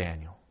is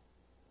Daniel.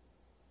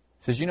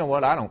 He says, you know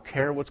what? I don't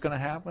care what's going to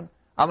happen.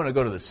 I'm going to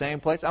go to the same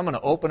place. I'm going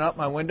to open up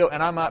my window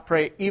and I might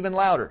pray even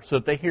louder so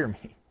that they hear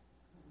me.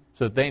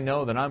 So that they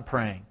know that I'm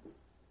praying.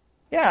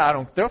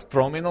 Yeah, they'll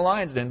throw me in the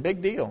lion's den.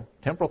 Big deal.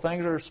 Temporal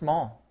things are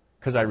small.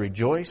 Because I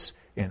rejoice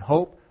in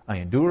hope, I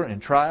endure in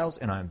trials,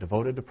 and I am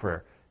devoted to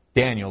prayer.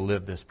 Daniel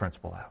lived this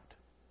principle out.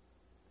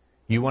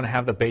 You want to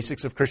have the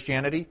basics of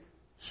Christianity?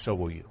 So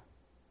will you.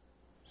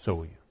 So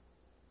will you.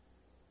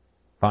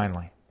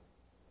 Finally,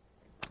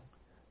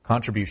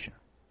 contribution.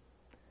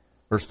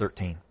 Verse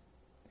 13.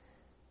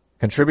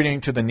 Contributing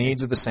to the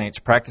needs of the saints,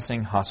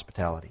 practicing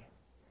hospitality.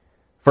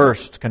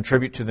 First,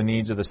 contribute to the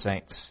needs of the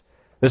saints.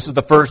 This is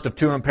the first of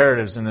two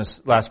imperatives in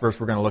this last verse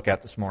we're going to look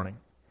at this morning.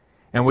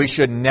 And we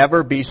should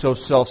never be so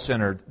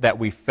self-centered that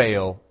we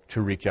fail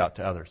to reach out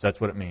to others. That's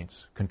what it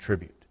means,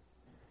 contribute.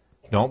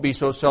 Don't be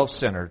so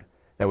self-centered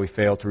that we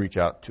fail to reach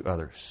out to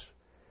others.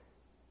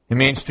 It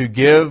means to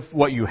give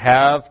what you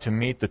have to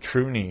meet the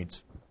true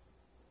needs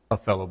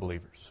of fellow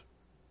believers.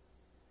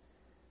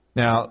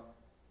 Now,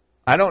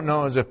 I don't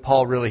know as if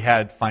Paul really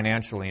had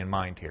financially in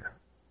mind here.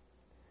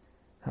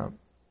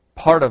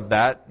 Part of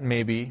that,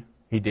 maybe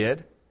he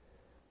did.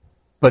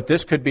 But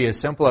this could be as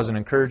simple as an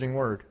encouraging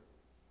word.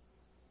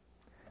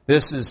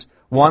 This is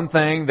one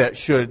thing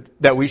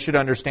that we should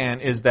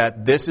understand is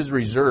that this is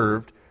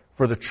reserved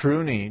for the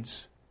true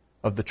needs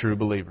of the true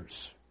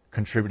believers,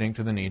 contributing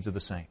to the needs of the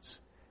saints.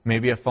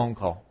 Maybe a phone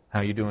call.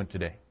 How you doing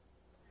today?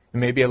 It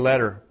may be a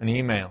letter, an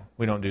email.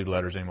 We don't do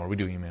letters anymore. We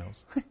do emails.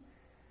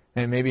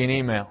 And maybe an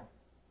email.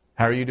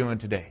 How are you doing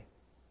today?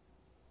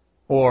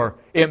 Or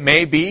it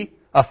may be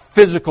a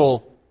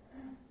physical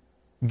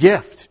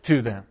gift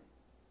to them.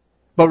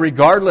 But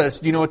regardless,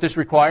 do you know what this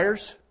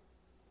requires?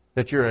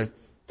 That you're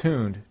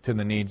attuned to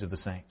the needs of the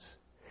saints.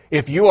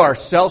 If you are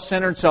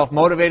self-centered,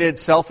 self-motivated,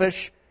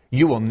 selfish,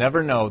 you will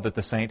never know that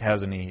the saint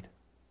has a need.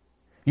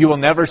 You will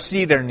never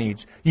see their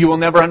needs. You will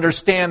never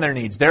understand their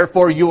needs.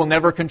 Therefore, you will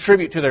never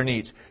contribute to their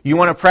needs. You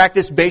want to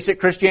practice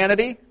basic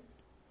Christianity?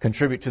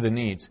 Contribute to the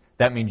needs.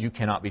 That means you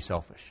cannot be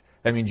selfish.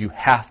 That means you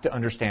have to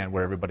understand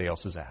where everybody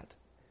else is at.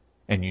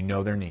 And you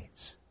know their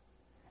needs.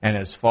 And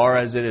as far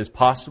as it is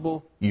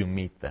possible, you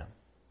meet them.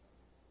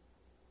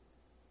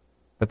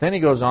 But then he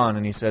goes on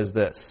and he says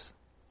this.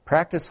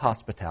 Practice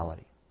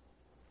hospitality.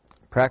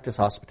 Practice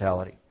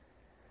hospitality.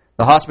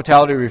 The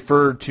hospitality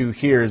referred to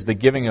here is the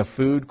giving of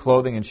food,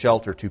 clothing, and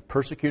shelter to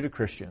persecuted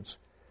Christians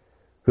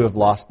who have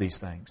lost these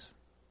things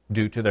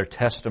due to their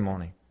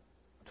testimony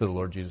to the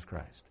Lord Jesus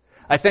Christ.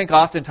 I think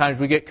oftentimes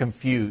we get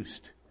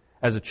confused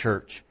as a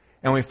church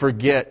and we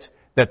forget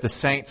that the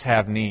saints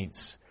have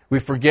needs. We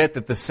forget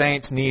that the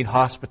saints need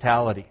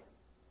hospitality.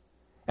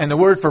 And the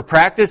word for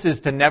practice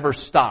is to never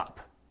stop.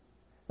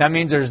 That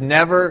means there's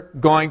never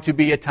going to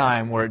be a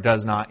time where it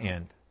does not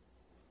end.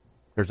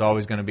 There's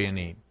always going to be a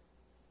need.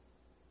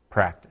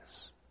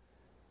 Practice.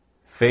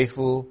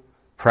 Faithful,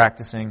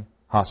 practicing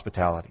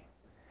hospitality.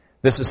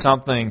 This is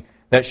something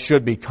that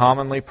should be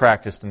commonly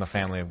practiced in the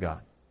family of God.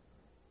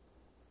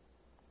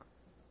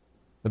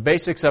 The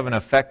basics of an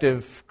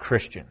effective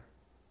Christian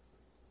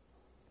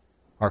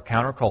are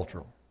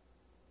countercultural.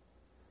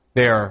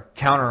 They are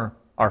counter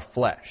our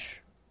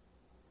flesh.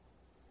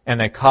 And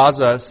they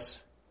cause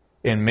us,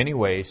 in many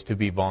ways, to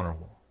be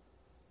vulnerable.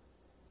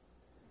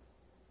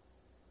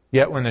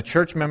 Yet when the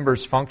church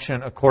members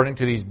function according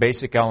to these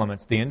basic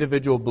elements, the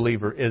individual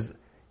believer is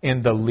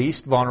in the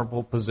least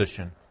vulnerable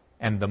position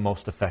and the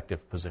most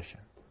effective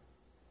position.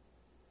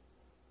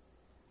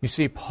 You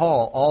see,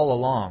 Paul, all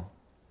along,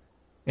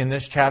 in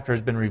this chapter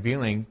has been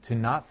revealing to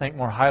not think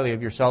more highly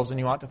of yourselves than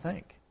you ought to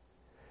think.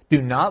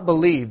 Do not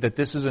believe that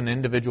this is an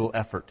individual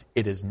effort.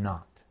 It is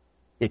not.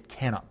 It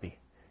cannot be.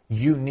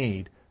 You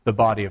need the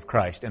body of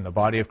Christ, and the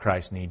body of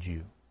Christ needs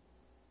you.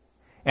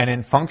 And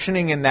in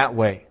functioning in that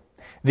way,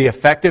 the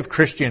effective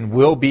Christian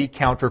will be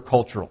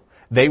countercultural.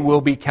 They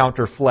will be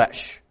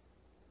counter-flesh.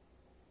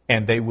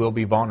 And they will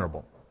be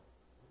vulnerable.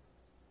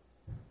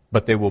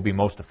 But they will be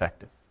most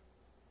effective.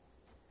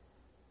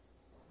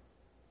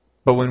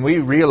 But when we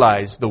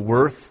realize the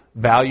worth,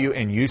 value,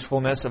 and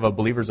usefulness of a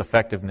believer's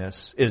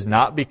effectiveness is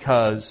not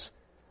because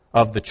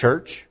of the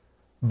church,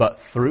 but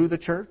through the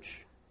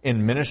church,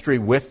 in ministry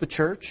with the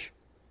church,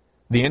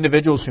 the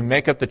individuals who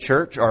make up the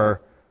church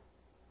are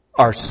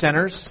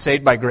sinners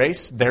saved by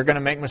grace. They're going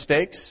to make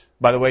mistakes.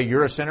 By the way,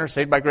 you're a sinner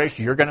saved by grace.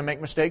 You're going to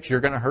make mistakes.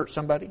 You're going to hurt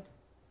somebody.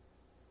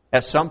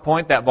 At some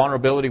point, that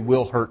vulnerability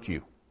will hurt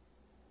you.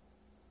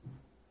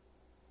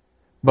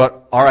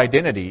 But our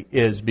identity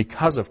is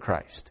because of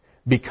Christ,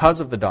 because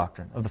of the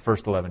doctrine of the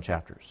first 11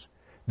 chapters.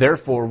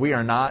 Therefore, we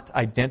are not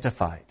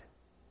identified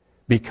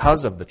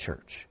because of the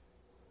church,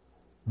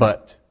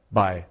 but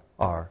by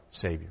our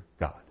Savior,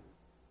 God.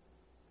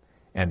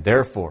 And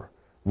therefore,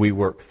 we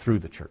work through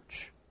the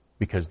church,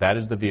 because that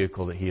is the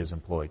vehicle that He has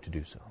employed to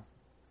do so.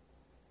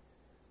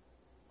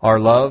 Our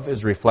love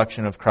is a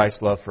reflection of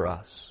Christ's love for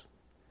us.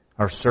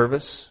 Our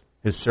service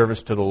is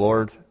service to the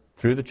Lord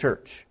through the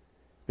church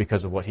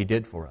because of what He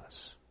did for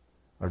us.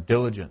 Our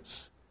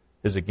diligence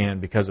is again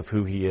because of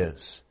who He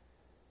is.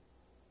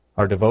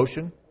 Our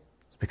devotion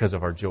is because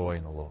of our joy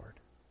in the Lord.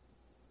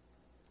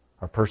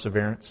 Our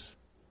perseverance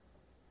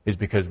is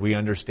because we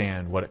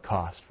understand what it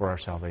cost for our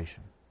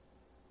salvation.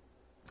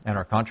 And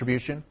our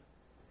contribution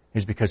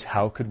is because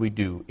how could we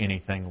do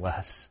anything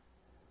less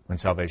when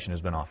salvation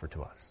has been offered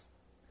to us?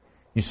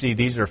 You see,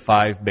 these are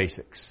 5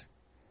 basics.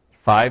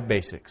 5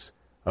 basics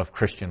of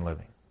Christian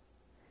living.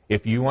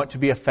 If you want to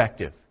be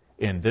effective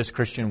in this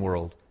Christian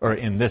world, or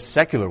in this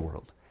secular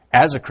world,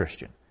 as a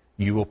Christian,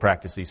 you will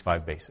practice these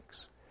 5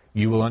 basics.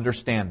 You will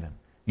understand them.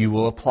 You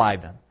will apply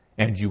them.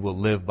 And you will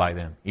live by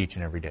them each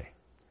and every day.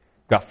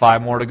 Got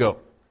 5 more to go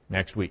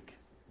next week.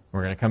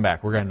 We're going to come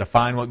back. We're going to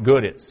define what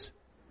good is.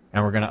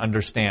 And we're going to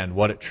understand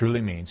what it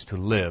truly means to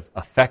live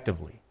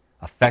effectively,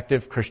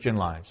 effective Christian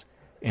lives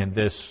in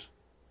this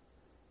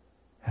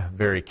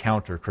very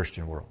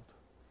counter-Christian world.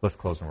 Let's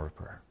close in a word of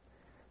prayer.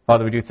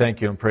 Father, we do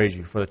thank You and praise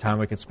You for the time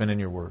we can spend in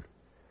Your Word.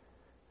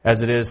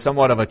 As it is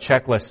somewhat of a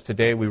checklist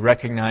today, we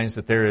recognize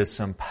that there is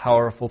some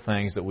powerful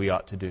things that we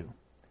ought to do.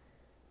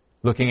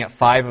 Looking at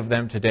 5 of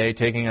them today,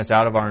 taking us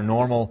out of our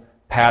normal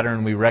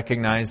pattern, we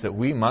recognize that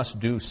we must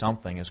do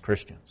something as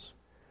Christians.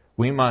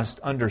 We must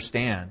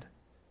understand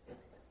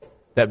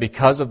that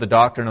because of the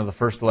doctrine of the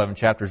first 11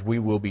 chapters, we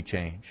will be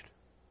changed.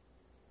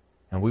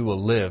 And we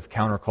will live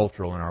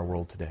countercultural in our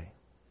world today.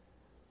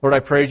 Lord, I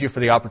praise You for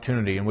the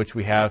opportunity in which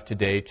we have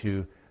today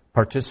to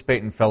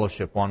participate in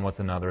fellowship one with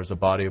another as a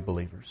body of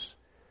believers.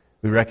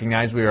 We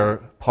recognize we are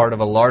part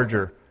of a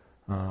larger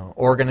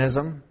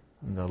organism,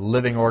 the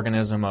living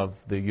organism of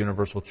the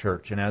universal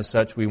church. And as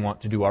such, we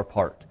want to do our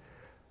part.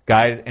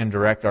 Guide and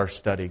direct our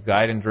study.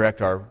 Guide and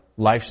direct our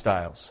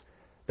lifestyles,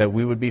 that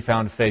we would be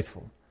found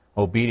faithful,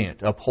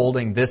 obedient,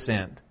 upholding this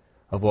end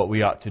of what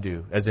we ought to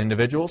do as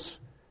individuals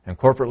and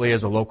corporately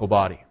as a local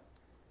body.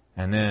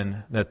 And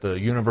then that the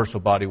universal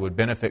body would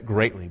benefit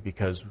greatly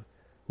because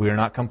we are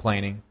not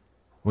complaining,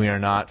 we are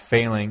not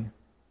failing,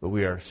 but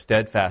we are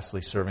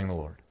steadfastly serving the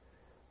Lord.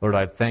 Lord,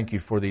 I thank You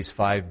for these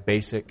 5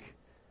 basic,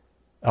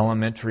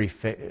 elementary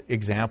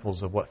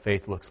examples of what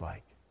faith looks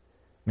like.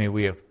 May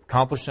we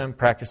accomplish them,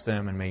 practice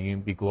them, and may You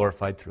be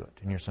glorified through it.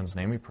 In Your Son's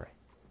name we pray.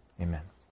 Amen.